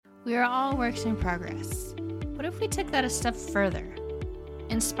We are all works in progress. What if we took that a step further?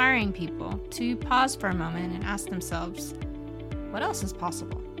 Inspiring people to pause for a moment and ask themselves, what else is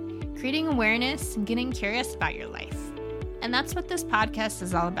possible? Creating awareness and getting curious about your life. And that's what this podcast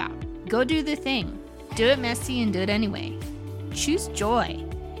is all about. Go do the thing. Do it messy and do it anyway. Choose joy.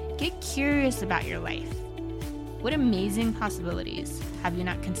 Get curious about your life. What amazing possibilities have you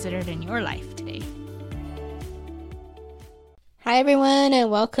not considered in your life today? Hi, everyone, and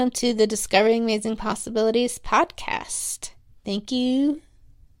welcome to the Discovering Amazing Possibilities podcast. Thank you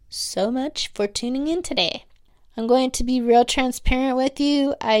so much for tuning in today. I'm going to be real transparent with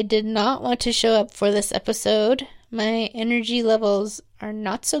you. I did not want to show up for this episode. My energy levels are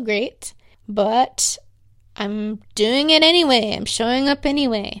not so great, but I'm doing it anyway. I'm showing up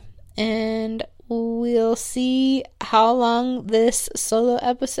anyway, and we'll see how long this solo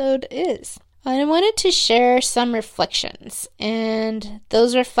episode is. I wanted to share some reflections, and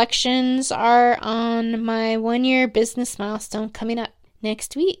those reflections are on my 1-year business milestone coming up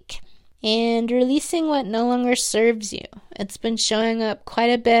next week, and releasing what no longer serves you. It's been showing up quite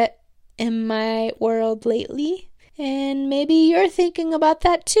a bit in my world lately, and maybe you're thinking about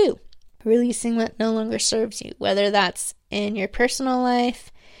that too. Releasing what no longer serves you, whether that's in your personal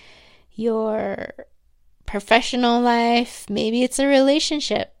life, your professional life, maybe it's a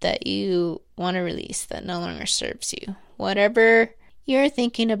relationship that you want to release that no longer serves you. Whatever you're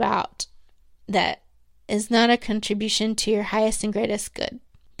thinking about that is not a contribution to your highest and greatest good.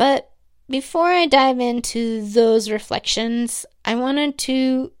 But before I dive into those reflections, I wanted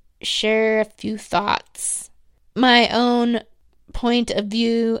to share a few thoughts, my own point of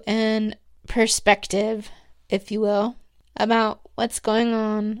view and perspective, if you will, about what's going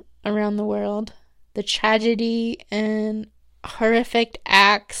on around the world. The tragedy and horrific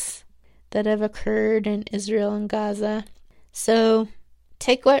acts that have occurred in Israel and Gaza. So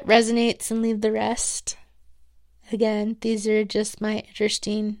take what resonates and leave the rest. Again, these are just my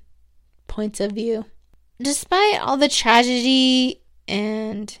interesting points of view. Despite all the tragedy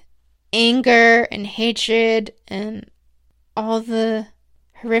and anger and hatred and all the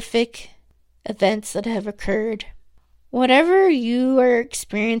horrific events that have occurred, whatever you are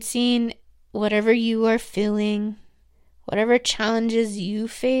experiencing, whatever you are feeling, whatever challenges you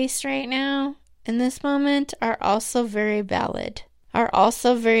face right now in this moment are also very valid, are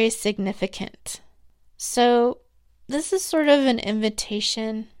also very significant. So this is sort of an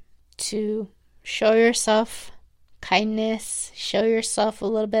invitation to show yourself kindness, show yourself a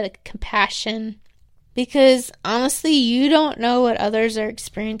little bit of compassion, because honestly, you don't know what others are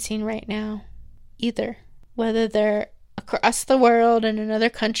experiencing right now either, whether they're across the world in another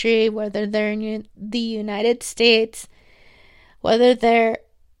country, whether they're in the United States, whether they're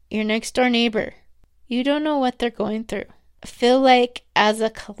your next door neighbor. You don't know what they're going through. I feel like as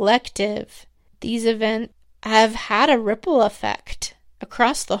a collective, these events have had a ripple effect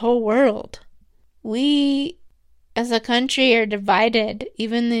across the whole world. We as a country are divided,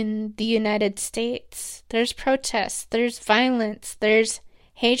 even in the United States. There's protests, there's violence, there's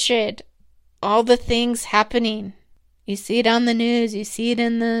hatred, all the things happening. You see it on the news, you see it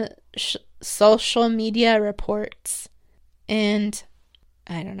in the social media reports. And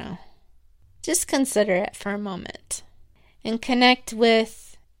I don't know. Just consider it for a moment and connect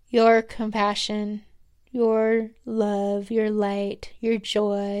with your compassion, your love, your light, your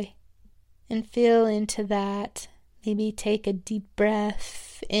joy, and feel into that. Maybe take a deep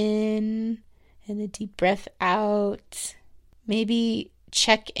breath in and a deep breath out. Maybe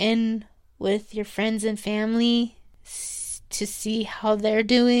check in with your friends and family to see how they're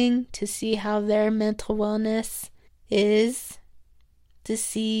doing, to see how their mental wellness is, to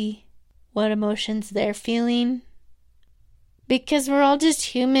see what emotions they're feeling. Because we're all just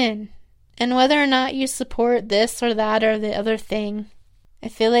human. And whether or not you support this or that or the other thing, I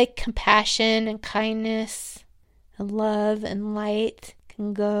feel like compassion and kindness and love and light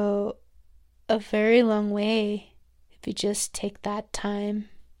can go a very long way if you just take that time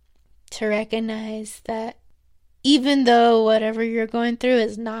to recognize that even though whatever you're going through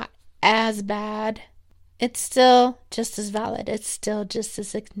is not as bad, it's still just as valid. It's still just as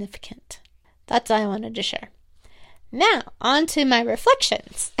significant. That's all I wanted to share. Now, on to my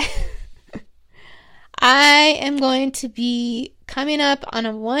reflections. I am going to be coming up on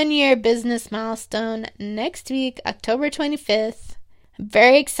a 1-year business milestone next week, October 25th. I'm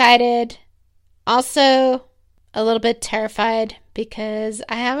very excited. Also, a little bit terrified because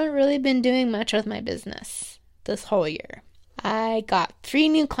I haven't really been doing much with my business this whole year. I got 3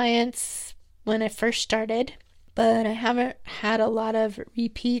 new clients when I first started, but I haven't had a lot of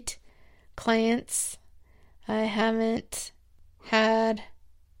repeat clients. I haven't had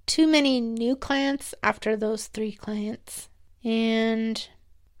too many new clients after those 3 clients. And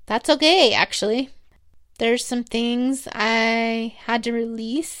that's okay, actually. There's some things I had to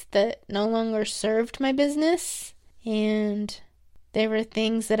release that no longer served my business. And there were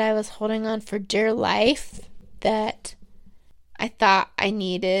things that I was holding on for dear life that I thought I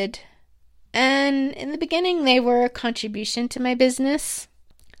needed. And in the beginning, they were a contribution to my business.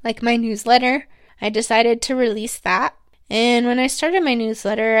 Like my newsletter, I decided to release that. And when I started my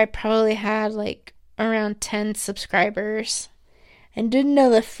newsletter, I probably had like around 10 subscribers and didn't know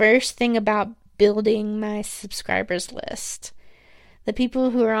the first thing about building my subscribers list. The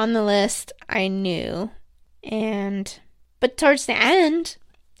people who were on the list, I knew. But towards the end,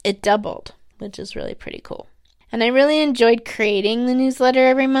 it doubled, which is really pretty cool. And I really enjoyed creating the newsletter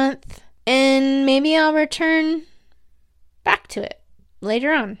every month. And maybe I'll return back to it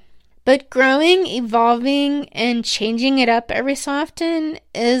later on. But growing, evolving, and changing it up every so often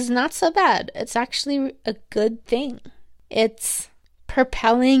is not so bad. It's actually a good thing. It's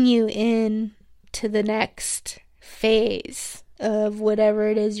propelling you in to the next phase of whatever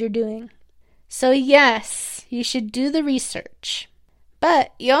it is you're doing. So yes, you should do the research.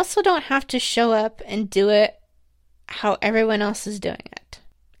 But you also don't have to show up and do it how everyone else is doing it.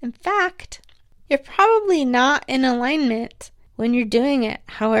 In fact, you're probably not in alignment when you're doing it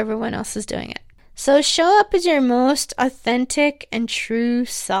how everyone else is doing it. So show up as your most authentic and true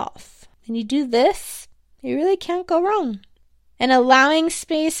self. When you do this, you really can't go wrong. And allowing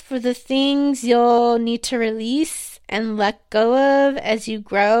space for the things you'll need to release and let go of as you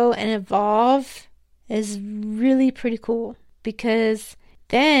grow and evolve is really pretty cool, because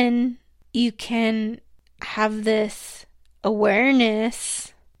then you can have this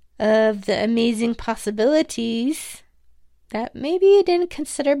awareness of the amazing possibilities that maybe you didn't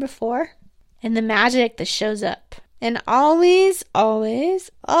consider before, and the magic that shows up. And always,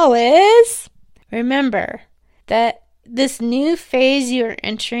 always, always remember that this new phase you're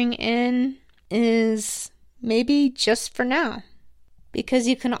entering in is maybe just for now, because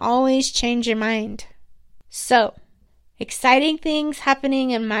you can always change your mind. So, exciting things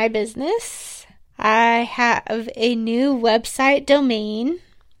happening in my business. I have a new website domain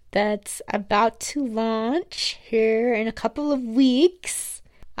that's about to launch here in a couple of weeks.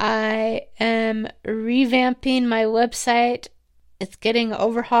 I am revamping my website. It's getting an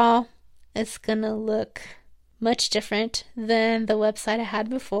overhaul. It's gonna look much different than the website I had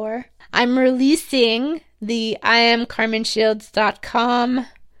before. I'm releasing the iamcarmenshields.com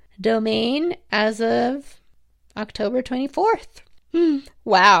domain as of October 24th.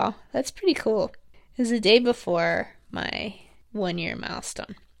 Wow, that's pretty cool. It was the day before my 1-year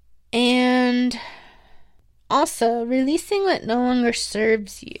milestone. And also, releasing what no longer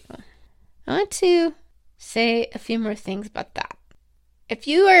serves you. I want to say a few more things about that. If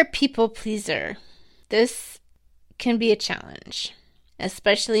you are a people pleaser, this can be a challenge,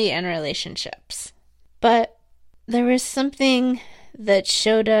 especially in relationships. But there was something that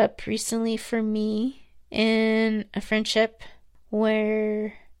showed up recently for me in a friendship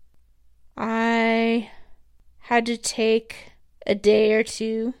where I had to take a day or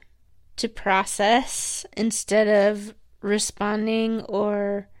two to process instead of responding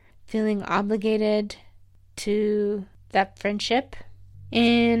or feeling obligated to that friendship.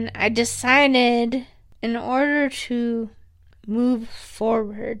 And I decided, in order to move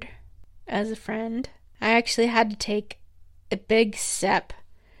forward as a friend, I actually had to take a big step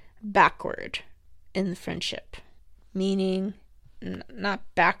backward in the friendship. Meaning, not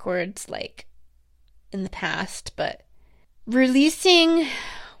backwards like in the past, but releasing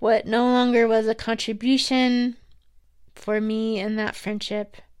what no longer was a contribution for me in that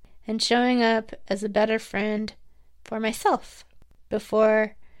friendship and showing up as a better friend for myself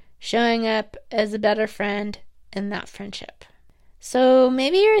before showing up as a better friend in that friendship. So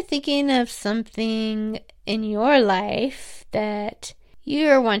maybe you're thinking of something in your life that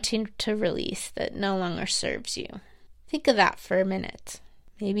you're wanting to release that no longer serves you. Think of that for a minute.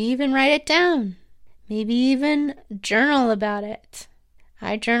 Maybe even write it down. Maybe even journal about it.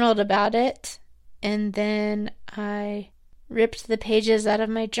 I journaled about it, and then I ripped the pages out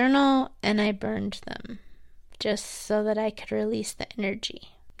of my journal and I burned them just so that I could release the energy.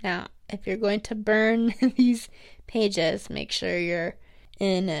 Now, if you're going to burn these pages, make sure you're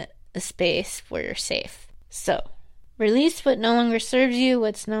in a space where you're safe. So, release what no longer serves you,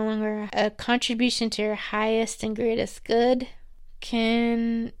 what's no longer a contribution to your highest and greatest good,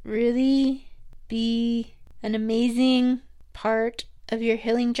 can really be an amazing part of your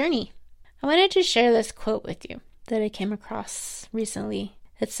healing journey. I wanted to share this quote with you that I came across recently.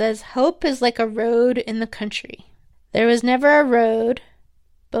 It says, "Hope is like a road in the country. There was never a road,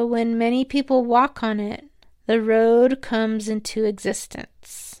 but when many people walk on it, the road comes into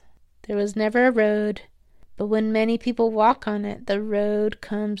existence. There was never a road, but when many people walk on it, the road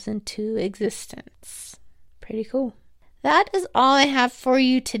comes into existence. Pretty cool. That is all I have for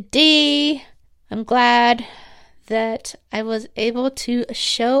you today. I'm glad that I was able to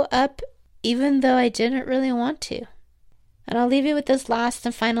show up even though I didn't really want to. And I'll leave you with this last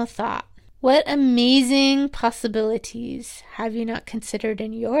and final thought. What amazing possibilities have you not considered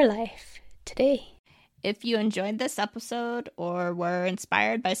in your life today? If you enjoyed this episode or were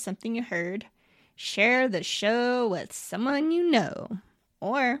inspired by something you heard, share the show with someone you know.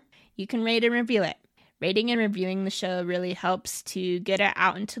 Or you can rate and review it. Rating and reviewing the show really helps to get it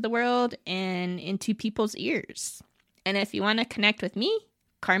out into the world and into people's ears. And if you want to connect with me,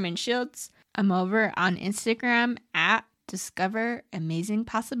 Carmen Shields, I'm over on Instagram at Discover Amazing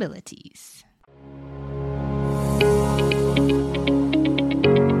Possibilities.